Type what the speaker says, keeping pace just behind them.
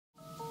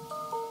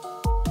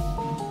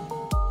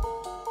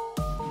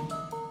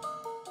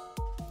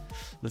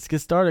Let's get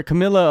started.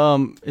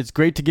 Camilla, it's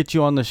great to get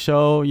you on the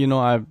show.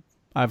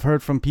 I've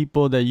heard from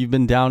people that you've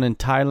been down in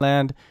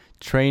Thailand Yeah,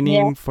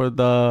 training for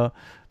the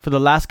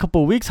last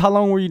couple of weeks. How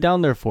long were you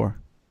down there for?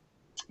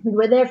 we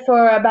were there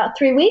for about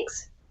 3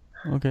 weeks,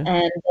 Okay.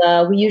 and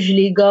we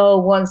usually go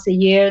once a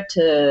year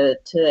to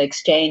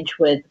exchange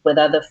with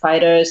other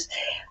fighters.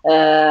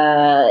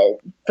 Uh,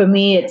 for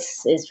me,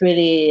 it's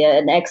really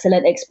an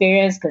excellent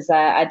experience because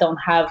I don't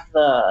have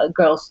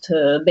girls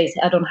to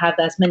basically I don't have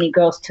as many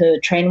girls to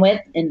train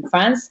with in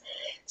France.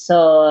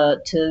 So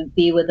to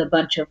be with a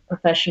bunch of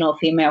professional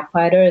female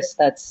fighters,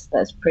 that's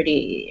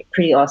pretty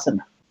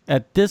awesome.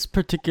 At this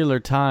particular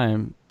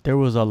time, there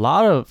was a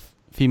lot of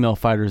female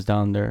fighters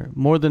down there,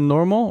 more than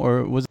normal,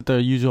 or was it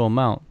the usual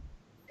amount?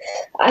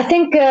 I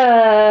think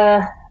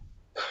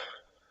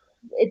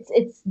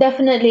it's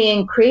definitely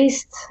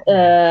increased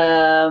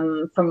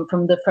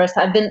from the first.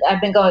 I've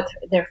been going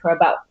there for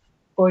about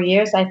 4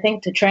 years, I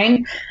think, to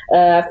train.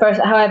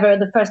 However,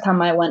 the first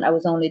time I went, I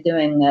was only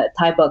doing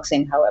Thai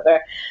boxing.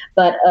 However,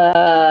 but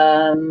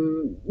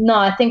no,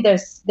 I think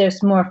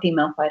there's more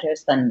female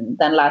fighters than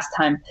last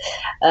time.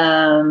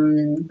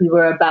 We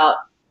were about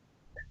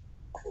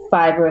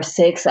 5 or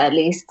 6 at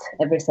least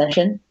every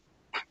session.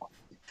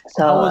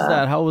 So How was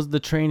that? How was the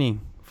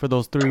training for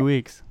those 3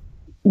 weeks?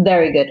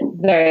 very good,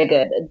 very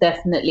good.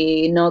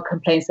 Definitely no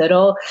complaints at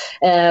all.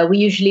 We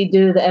usually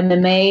do the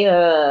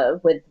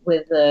MMA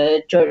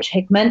with George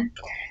Hickman.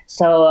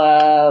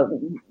 So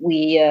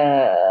we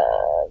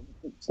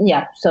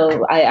yeah.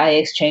 So I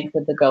exchange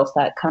with the girls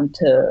that come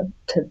to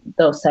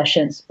those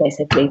sessions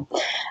basically,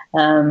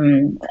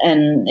 and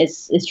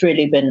it's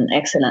really been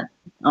excellent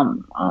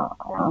on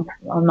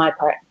my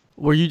part.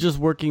 Were you just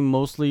working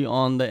mostly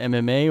on the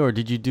MMA, or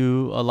did you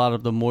do a lot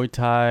of the Muay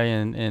Thai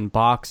and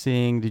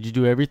boxing? Did you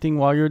do everything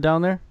while you were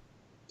down there?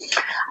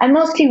 I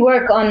mostly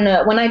work on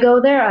when I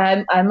go there.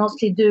 I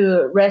mostly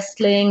do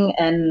wrestling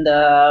and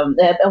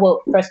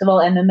well, first of all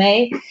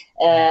MMA,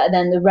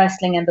 then the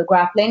wrestling and the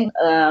grappling.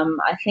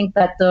 I think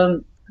that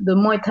the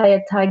Muay Thai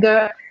at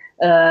Tiger,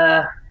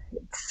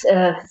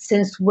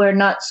 since we're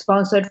not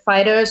sponsored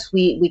fighters,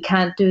 we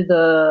can't do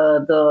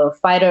the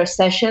fighter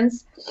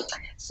sessions.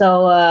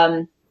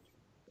 So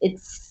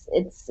it's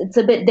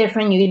a bit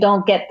different. You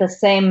don't get the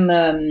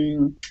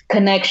same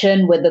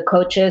connection with the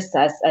coaches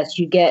as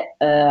you get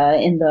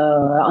in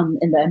the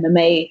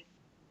MMA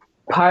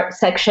part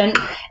section,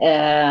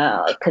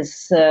 because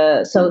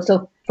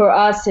so for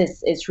us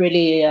it's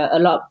really a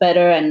lot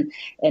better and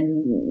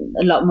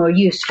a lot more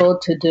useful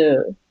to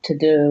do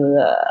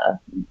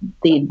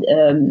the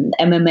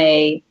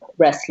MMA,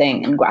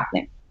 wrestling, and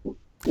grappling.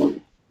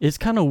 It's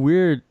kind of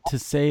weird to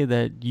say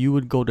that you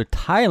would go to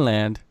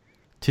Thailand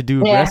to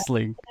do Yeah,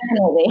 wrestling,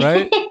 definitely.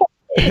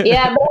 right?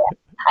 Yeah, but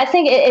I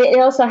think it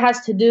also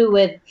has to do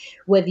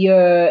with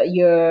your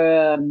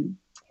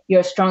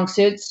strong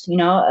suits.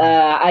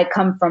 I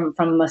come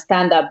from a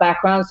stand-up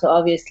background, so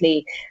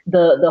obviously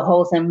the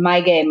holes in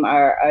my game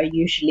are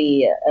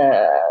usually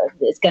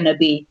it's gonna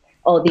be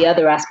all the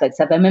other aspects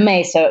of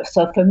MMA. So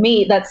for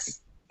me,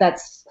 that's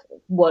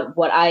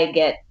what I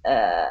get.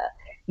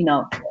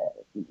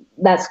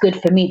 That's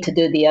good for me to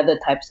do the other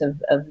types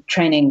of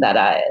training that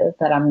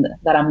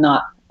I'm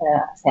not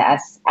say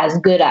as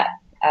good at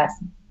as.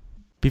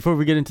 Before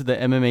we get into the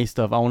MMA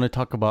stuff, I want to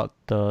talk about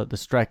the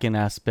striking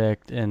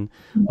aspect. And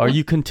are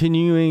you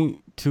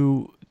continuing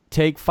to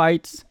take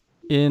fights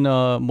in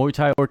Muay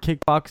Thai or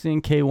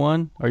kickboxing,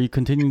 K1? Are you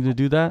continuing to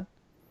do that?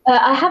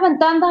 I haven't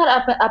done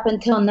that up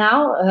until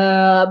now,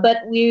 but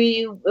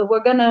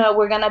we're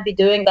gonna be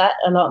doing that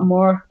a lot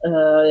more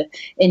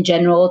in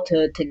general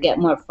to get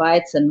more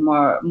fights and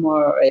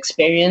more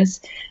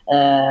experience.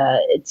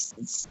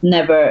 It's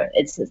never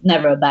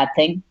a bad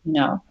thing.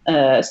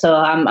 So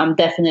I'm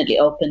definitely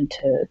open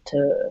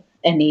to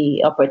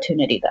any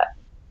opportunity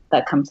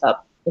that comes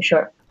up for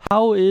sure.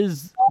 How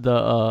is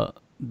the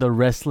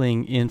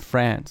wrestling in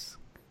France?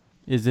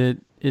 Is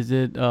it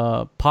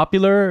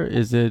popular?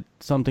 Is it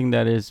something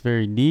that is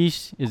very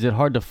niche? Is it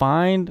hard to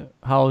find?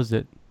 How is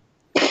it?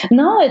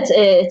 No,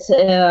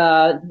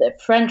 the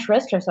French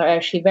wrestlers are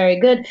actually very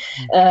good.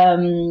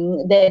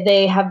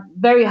 They have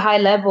very high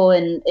level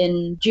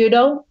in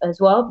judo as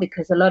well,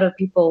 because a lot of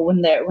people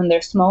when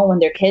they're small, when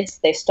they're kids,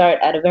 they start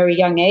at a very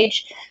young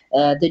age.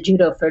 The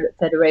judo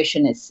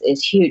federation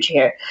is huge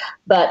here,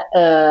 but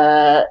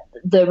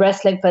the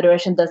wrestling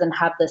federation doesn't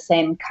have the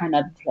same kind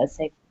of, let's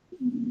say,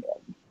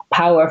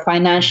 power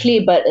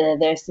financially, but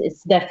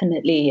it's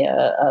definitely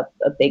a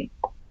big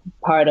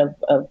part of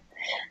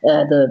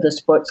the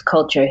sports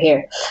culture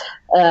here.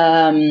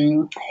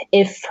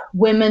 If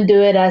women do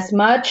it as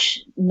much,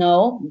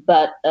 no,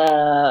 but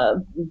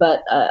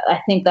I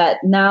think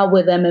that now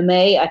with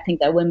MMA, I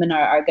think that women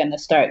are going to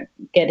start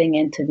getting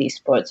into these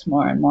sports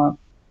more and more.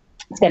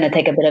 It's going to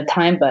take a bit of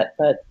time, but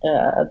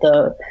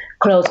the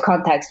close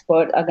contact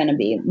sport are going to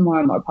be more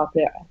and more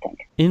popular, I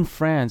think. In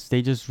France,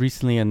 they just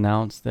recently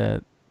announced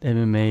that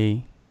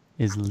MMA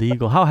is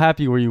legal. How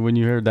happy were you when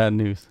you heard that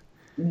news?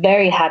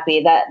 Very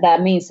happy.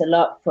 That means a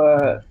lot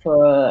for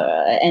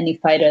any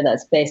fighter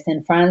that's based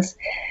in France.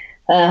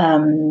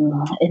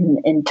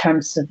 in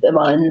terms of,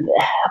 well,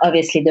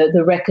 obviously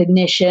the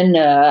recognition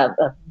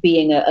of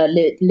being a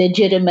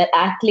legitimate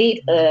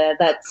athlete.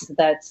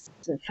 That's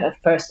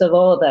first of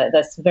all,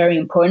 that's very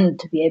important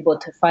to be able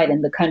to fight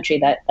in the country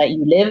that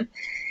you live.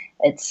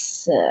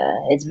 It's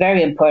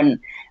very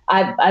important.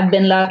 I've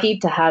been lucky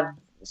to have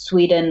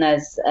Sweden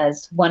as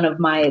one of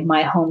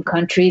my home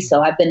countries,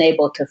 so I've been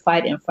able to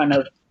fight in front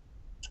of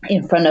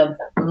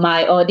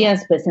my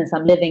audience. But since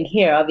I'm living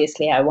here,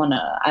 obviously I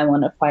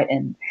wanna fight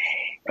in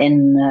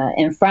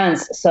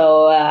France.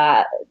 So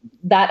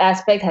that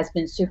aspect has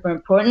been super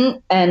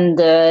important, and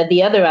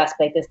the other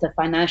aspect is the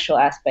financial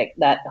aspect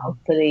that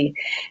hopefully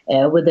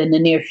within the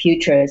near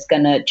future is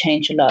going to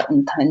change a lot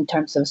in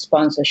terms of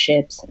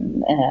sponsorships.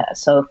 And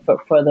so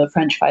for the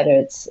French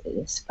fighters,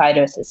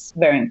 it's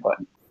very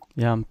important.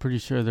 Yeah, I'm pretty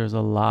sure there's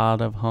a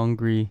lot of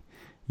hungry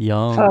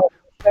young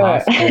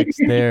prospects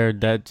there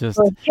that just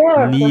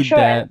need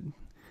that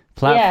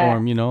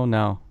platform,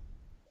 now.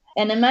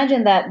 And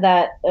imagine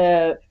that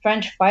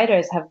French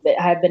fighters have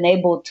been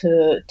able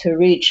to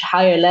reach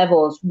higher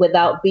levels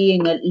without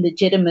being a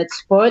legitimate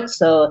sport.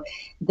 So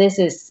this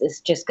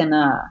is just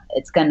gonna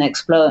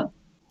explode.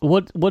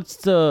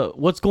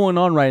 What's going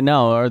on right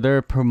now? Are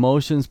there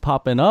promotions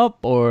popping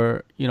up,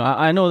 or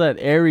I know that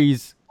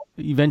Aries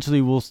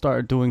eventually will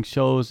start doing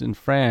shows in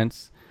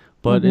France,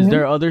 but is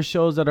there other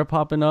shows that are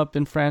popping up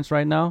in France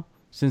right now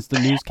since the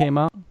news came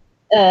out?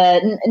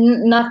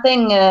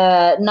 Nothing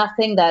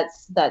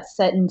that's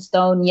set in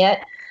stone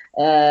yet.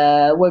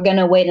 We're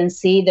gonna wait and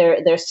see.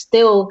 They're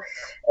still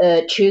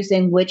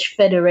choosing which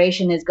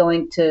federation is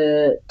going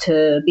to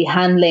be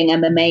handling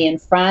MMA in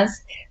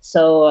France.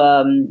 So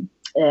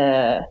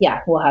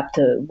we'll have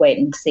to wait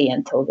and see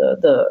until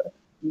the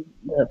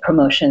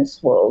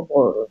promotions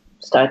will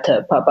start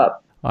to pop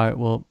up. All right.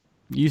 Well,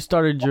 you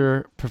started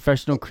your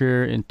professional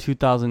career in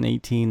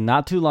 2018,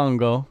 not too long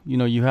ago.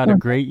 You had a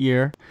great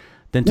year.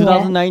 Then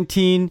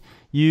 2019,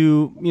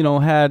 you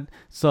had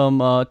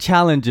some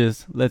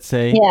challenges, let's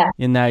say,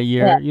 in that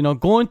year.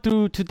 Going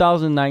through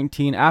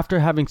 2019, after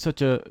having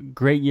such a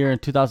great year in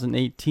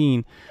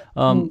 2018,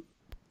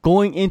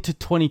 going into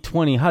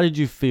 2020, how did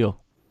you feel?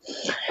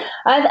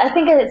 I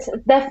think it's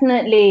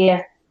definitely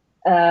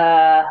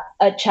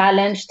a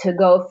challenge to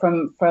go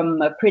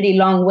from a pretty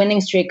long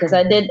winning streak, because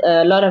I did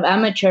a lot of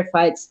amateur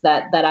fights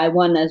that I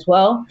won as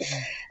well,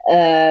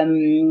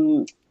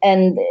 and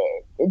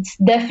it's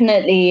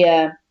definitely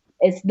a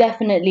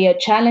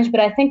challenge. But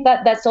I think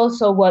that's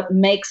also what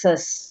makes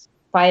us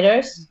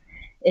fighters,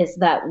 is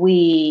that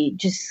we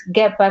just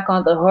get back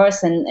on the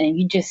horse and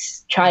you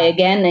just try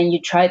again, and you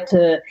try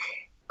to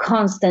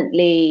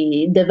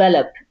constantly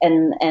develop,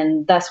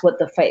 and that's what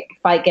the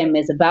fight game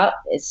is about.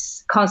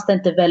 It's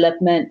constant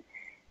development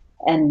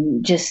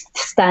and just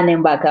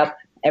standing back up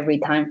every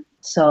time.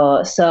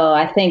 So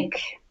I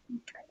think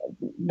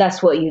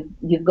that's what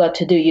you've got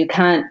to do. You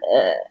can't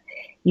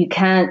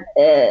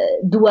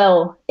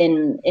dwell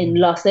in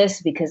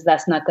losses, because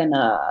that's not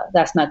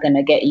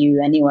gonna get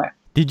you anywhere.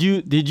 Did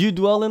you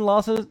dwell in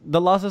the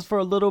losses for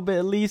a little bit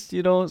at least?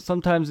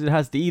 Sometimes it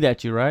has to eat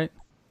at you, right?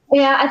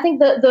 Yeah, I think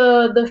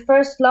the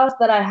first loss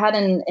that I had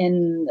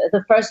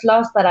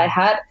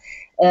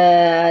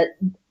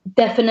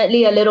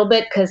definitely a little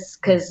bit,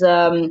 because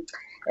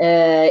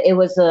it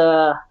was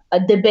a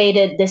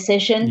debated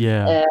decision.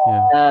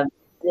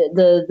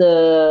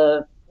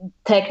 The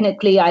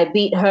technically I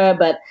beat her,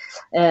 but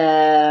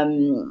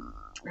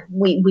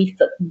we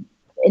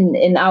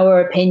in our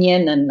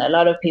opinion, and a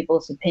lot of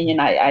people's opinion,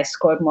 I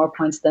scored more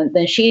points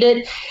than she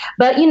did.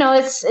 But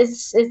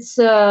it's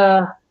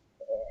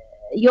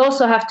you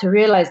also have to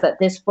realize that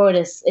this sport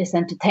is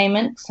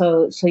entertainment.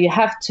 So you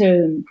have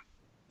to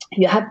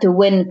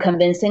win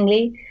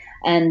convincingly,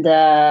 and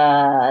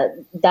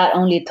that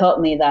only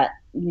taught me that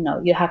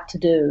you have to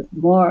do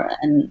more,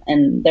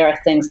 and there are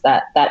things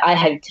that I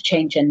had to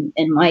change in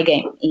my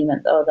game,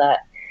 even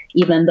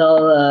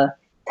though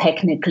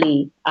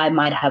technically I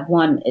might have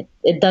won.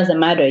 It doesn't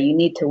matter. You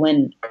need to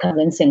win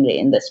convincingly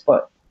in this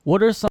sport.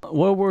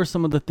 What were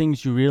some of the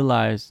things you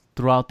realized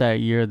throughout that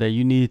year that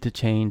you needed to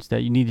change,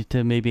 that you needed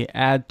to maybe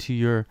add to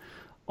your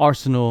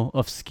arsenal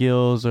of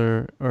skills,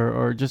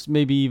 or just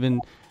maybe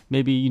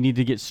you need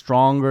to get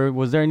stronger?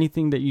 Was there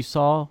anything that you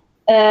saw?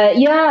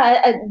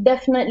 I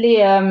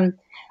definitely.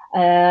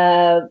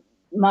 I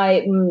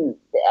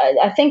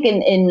think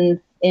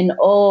in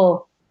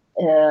all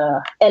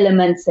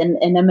elements in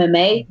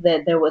MMA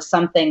that there was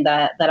something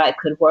that I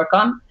could work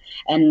on.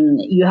 And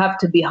you have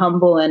to be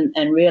humble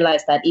and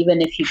realize that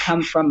even if you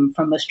come from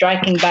a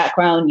striking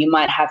background, you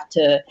might have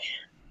to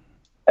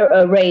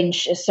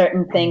arrange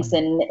certain things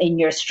in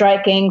your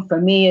striking. For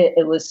me,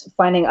 it was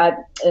finding out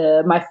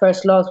my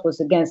first loss was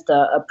against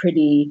a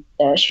pretty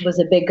she was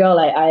a big girl.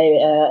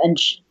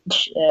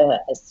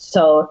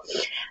 So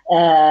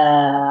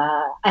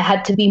I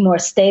had to be more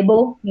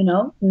stable,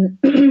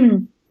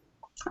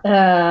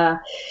 Uh,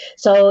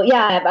 so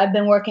yeah, I've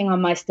been working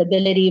on my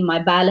stability, my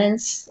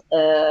balance,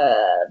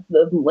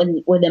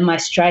 within my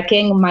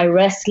striking. My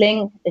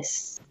wrestling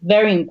is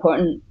very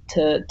important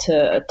to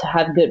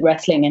have good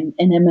wrestling in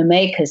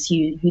MMA, because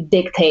you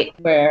dictate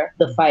where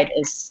the fight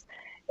is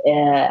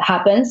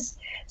happens.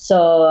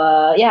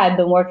 So yeah, I've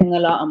been working a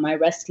lot on my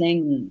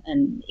wrestling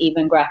and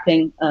even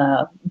grappling,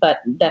 but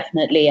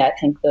definitely I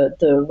think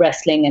the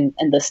wrestling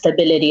and the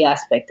stability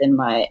aspect in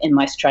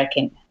my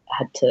striking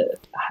had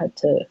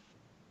to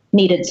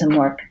needed some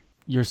work.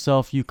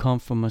 Yourself, you come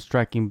from a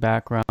striking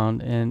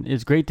background, and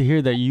it's great to hear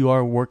that you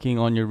are working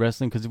on your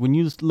wrestling, because when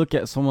you look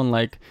at someone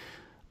like,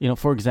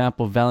 for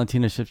example,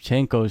 Valentina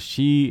Shevchenko,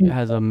 she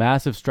has a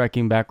massive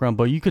striking background,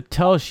 but you could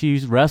tell she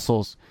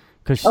wrestles,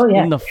 because Oh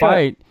yeah, in the sure.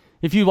 fight,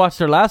 if you watched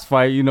her last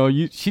fight,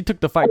 she took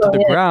the fight to Oh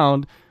the yeah,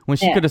 ground when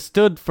she yeah, could have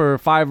stood for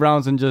 5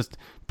 rounds and just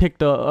picked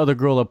the other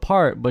girl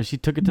apart, but she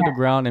took it to the yeah.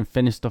 ground and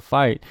finished the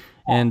fight.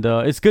 And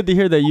it's good to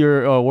hear that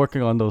you're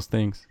working on those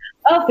things.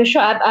 Oh, for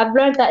sure. I've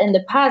learned that in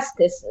the past,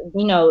 because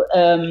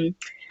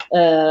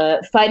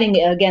fighting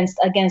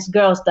against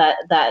girls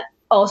that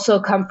also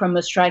come from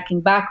a striking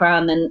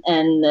background,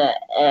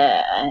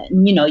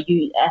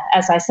 you,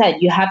 as I said,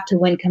 you have to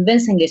win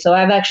convincingly. So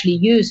I've actually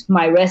used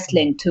my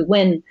wrestling to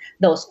win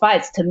those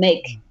fights, to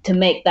make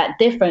that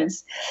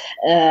difference.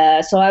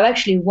 So I've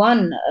actually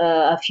won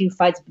a few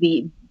fights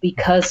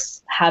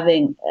because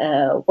having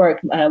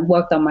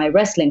worked on my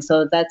wrestling.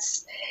 So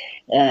that's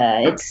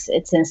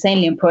it's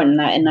insanely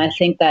important, and I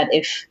think that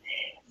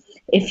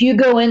if you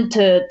go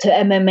into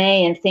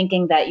MMA and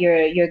thinking that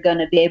you're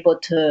gonna be able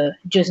to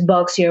just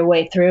box your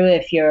way through,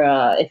 if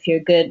you're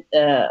good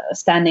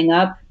standing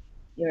up,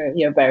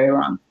 you're very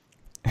wrong.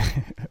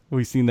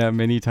 We've seen that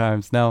many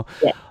times now.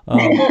 Yeah.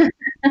 Um,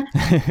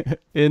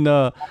 in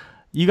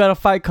You got a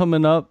fight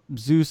coming up,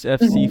 Zeus Mhm.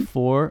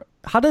 FC4.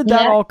 How did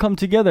that Yeah. all come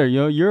together?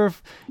 You're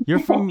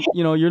from,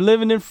 you're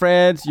living in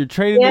France, you're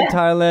training in Yeah.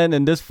 Thailand,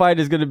 and this fight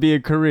is going to be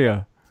in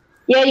Korea.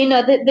 Yeah,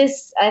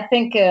 this, I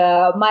think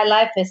my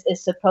life is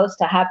supposed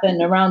to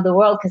happen around the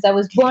world, because I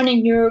was born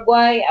in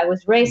Uruguay, I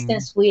was raised in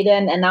Mm.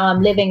 Sweden, and now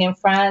I'm living in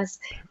France,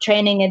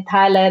 training in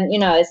Thailand.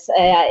 It's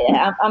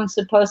I'm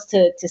supposed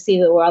to see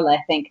the world,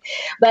 I think.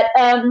 But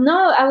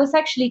no, I was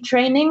actually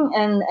training,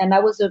 and I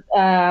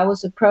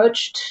was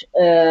approached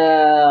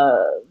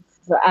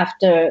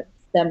after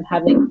them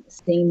having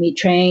seen me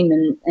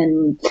train,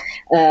 and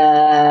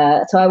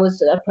so I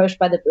was approached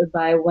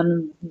by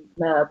one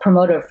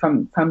promoter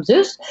from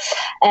Zeus,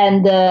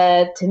 and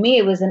to me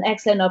it was an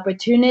excellent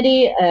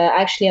opportunity.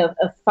 Actually, a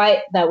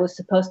fight that was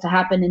supposed to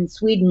happen in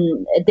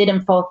Sweden, it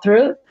didn't fall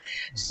through,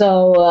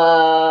 so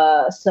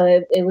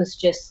it was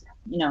just,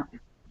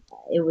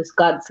 it was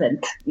God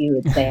sent, you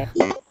would say.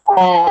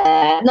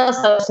 No,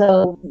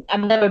 so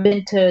I've never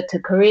been to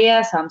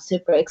Korea, so I'm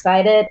super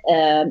excited.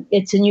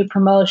 It's a new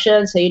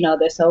promotion, so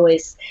there's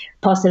always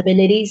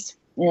possibilities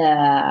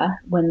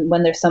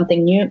when there's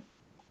something new.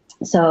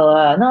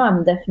 So no,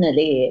 I'm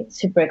definitely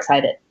super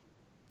excited.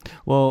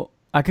 Well,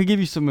 I could give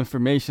you some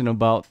information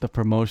about the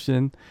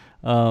promotion.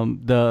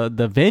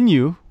 The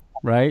venue,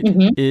 right,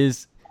 Hmm.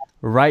 is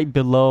right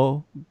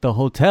below the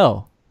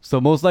hotel. So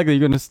most likely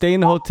you're gonna stay in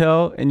the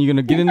hotel and you're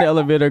gonna get in the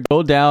elevator,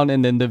 go down,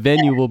 and then the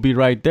venue will be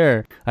right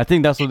there. I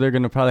think that's where they're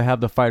gonna probably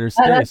have the fighters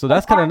Oh, stay. So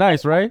that's kind of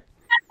nice, right?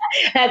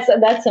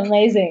 that's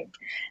amazing.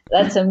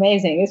 That's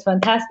amazing. It's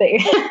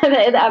fantastic.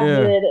 I've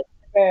Yeah.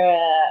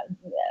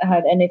 never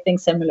had anything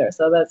similar.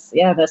 So that's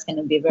going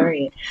to be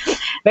very,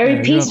 very Yeah.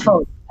 You don't have to.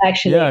 peaceful, Yeah.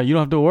 actually. You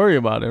don't have to worry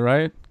about it,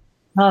 right?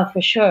 Oh,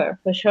 for sure,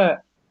 for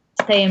sure.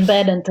 Stay in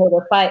bed until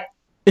the fight.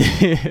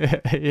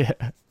 Yeah.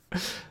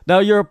 Now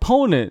your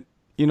opponent,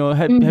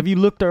 have Mm. you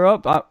looked her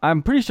up?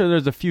 I'm pretty sure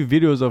there's a few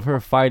videos of her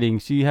fighting.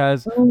 She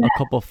has a Yeah,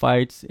 couple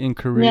fights in yeah,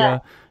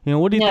 Korea.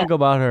 What do you yeah. think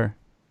about her?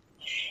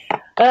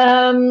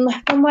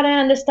 From what I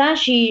understand,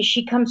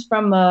 she comes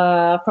from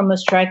a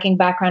striking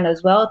background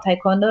as well,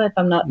 taekwondo, if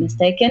I'm not Mhm.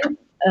 mistaken.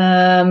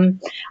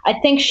 I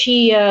think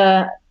she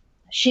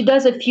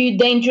does a few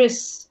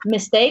dangerous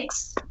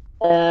mistakes.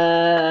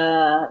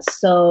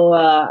 So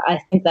I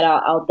think that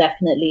I'll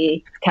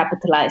definitely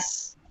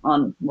capitalize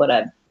on what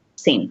I've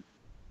seen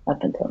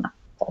up until now.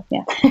 So,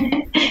 yeah,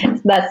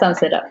 that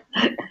sums it up.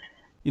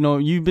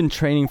 You've been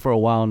training for a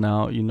while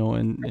now,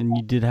 and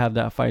you did have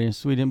that fight in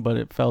Sweden, but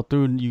it fell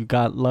through and you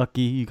got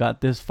lucky. You got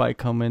this fight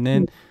coming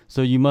in.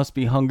 So you must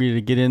be hungry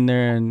to get in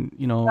there and,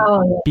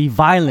 Oh, be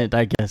violent,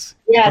 I guess.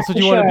 yeah, That's what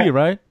for you want to be, sure.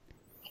 right?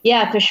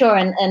 Yeah, for sure.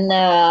 And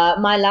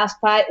my last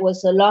fight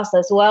was a loss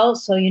as well.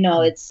 So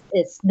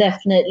it's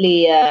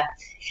definitely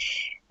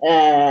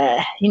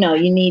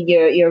you need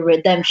your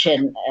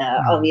redemption,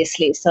 Mm.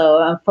 obviously. So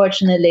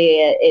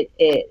unfortunately,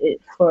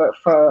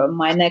 for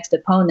my next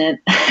opponent,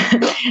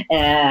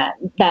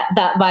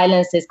 that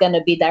violence is going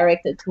to be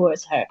directed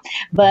towards her.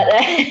 But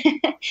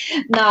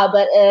no,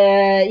 but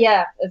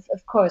yeah,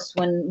 of course,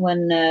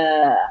 when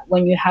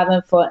you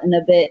haven't fought in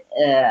a bit,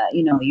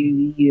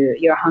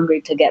 you're hungry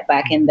to get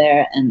back in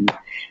there, and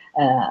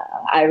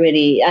I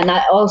really, and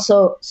I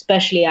also,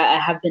 especially, I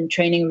have been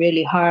training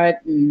really hard,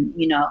 and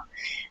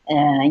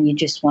and you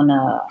just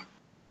wanna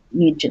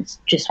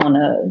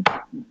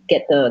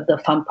get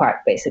the fun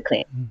part,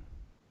 basically.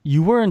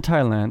 You were in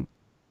Thailand,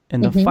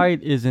 and the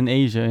fight is in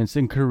Asia. And it's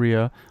in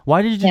Korea.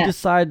 Why did you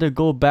decide to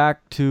go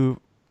back to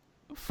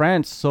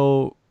France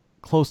so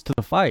close to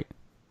the fight?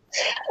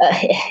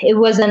 It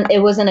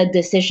wasn't a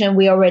decision.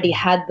 We already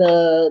had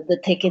the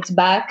tickets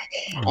back,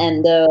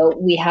 and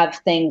we have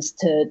things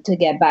to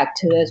get back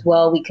to as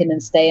well. We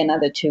couldn't stay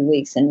another 2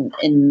 weeks in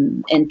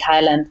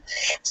Thailand,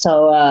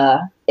 so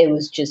it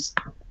was just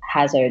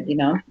hazard,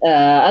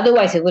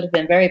 otherwise it would have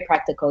been very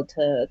practical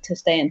to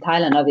stay in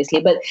Thailand, obviously,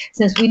 but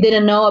since we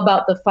didn't know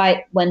about the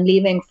fight when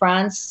leaving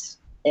France,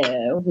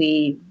 it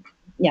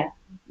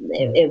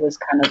was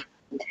kind of,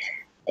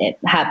 it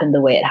happened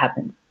the way it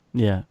happened.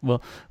 Yeah.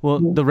 Well,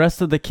 the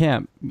rest of the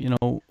camp,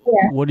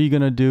 what are you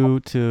going to do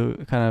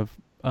to kind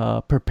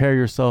of prepare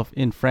yourself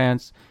in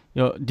France?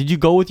 Did you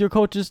go with your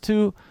coaches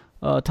to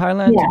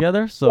Thailand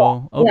together?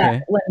 So,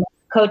 okay. Yeah.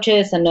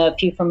 Coaches and a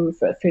few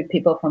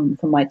people from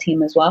my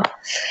team as well.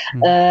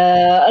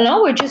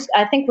 No,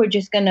 I think we're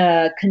just going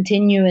to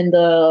continue in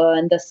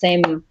the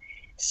same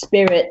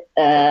spirit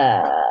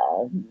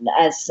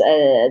as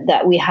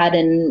that we had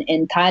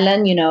in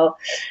Thailand,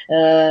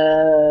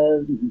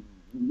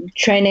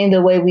 training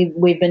the way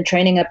we've been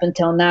training up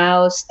until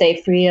now, stay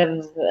free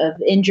of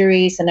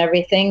injuries and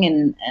everything,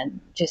 and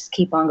just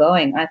keep on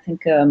going. I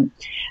think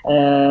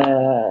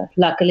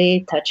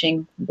luckily,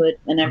 touching wood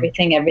and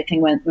everything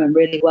went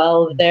really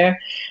well over there.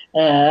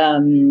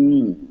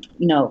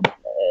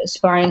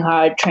 Sparring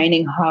hard,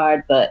 training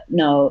hard, but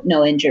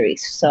no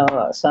injuries. So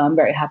I'm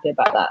very happy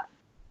about that.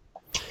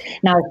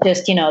 Now it's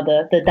just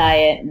the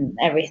diet and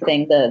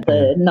everything,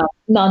 the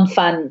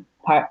non-fun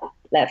part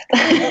left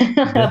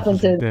up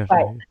until the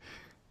fight.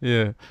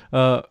 Yeah.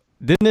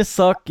 Didn't it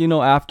suck,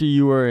 after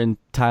you were in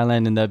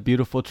Thailand in that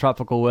beautiful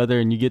tropical weather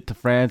and you get to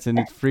France and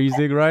it's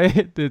freezing,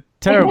 right? It's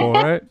terrible,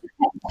 right?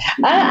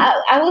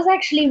 I was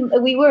actually,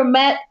 we were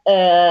met,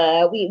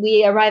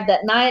 we arrived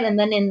at night, and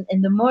then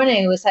in the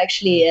morning it was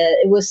actually,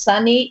 it was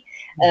sunny,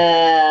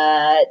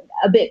 a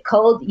bit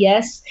cold,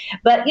 yes.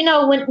 But,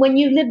 when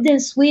you lived in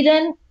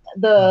Sweden,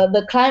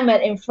 the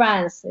climate in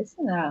France is,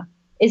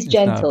 it's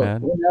gentle,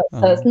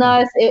 so it's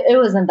nice. It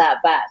wasn't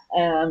that bad.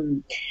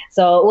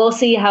 So we'll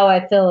see how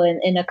I feel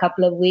in a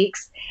couple of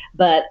weeks.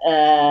 But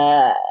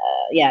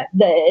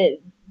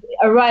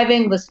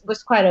arriving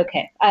was quite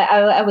okay.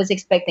 I was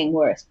expecting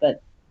worse,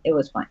 but it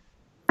was fine.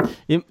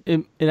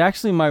 It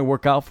actually might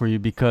work out for you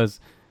because,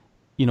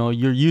 you're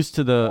used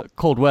to the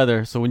cold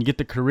weather. So when you get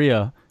to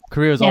Korea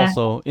is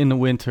also in the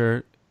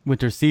winter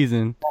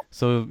season.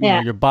 So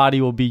your body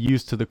will be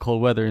used to the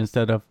cold weather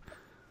instead of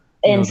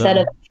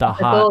the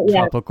hot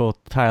tropical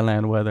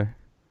Thailand weather.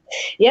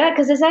 Yeah,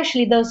 because it's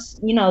actually those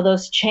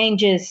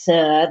changes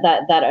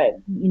that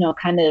are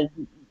kind of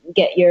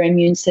get your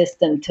immune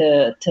system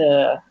to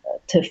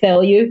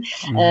fail you.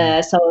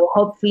 So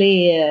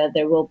hopefully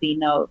there will be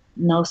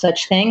no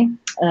such thing.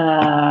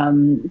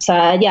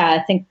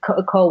 I think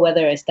cold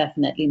weather is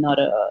definitely not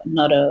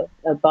a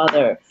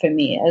bother for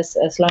me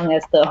as long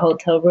as the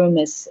hotel room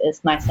is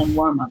nice and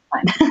warm on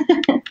time.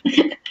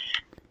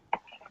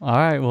 All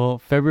right. Well,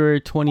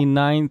 February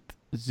 29th,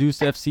 Zeus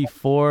FC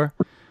 4,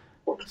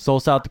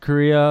 Seoul, South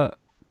Korea.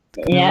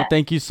 Yeah.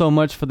 Thank you so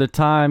much for the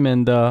time,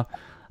 and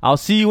I'll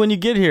see you when you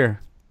get here.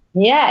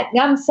 Yeah.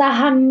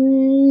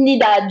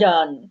 Gamsahamnida,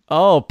 John.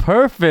 Oh,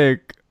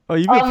 perfect. Oh,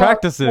 you've been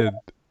practicing.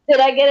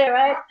 Did I get it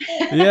right?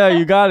 Yeah,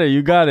 you got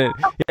it.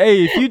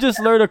 Hey, if you just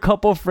learn a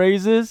couple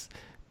phrases,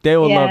 they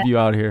will love you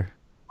out here.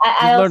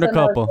 I learn a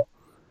couple.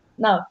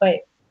 No,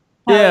 wait.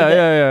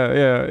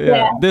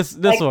 Yeah. This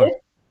like one. This?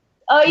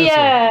 Oh,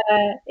 yeah.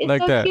 It's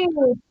like so that.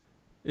 Cute.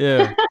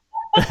 Yeah.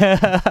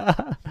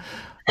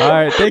 All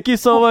right. Thank you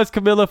so much,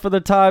 Camila, for the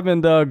time,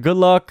 and good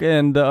luck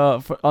and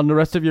on the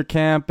rest of your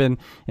camp, and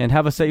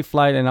have a safe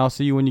flight, and I'll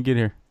see you when you get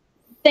here.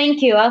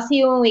 Thank you. I'll see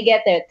you when we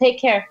get there. Take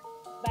care.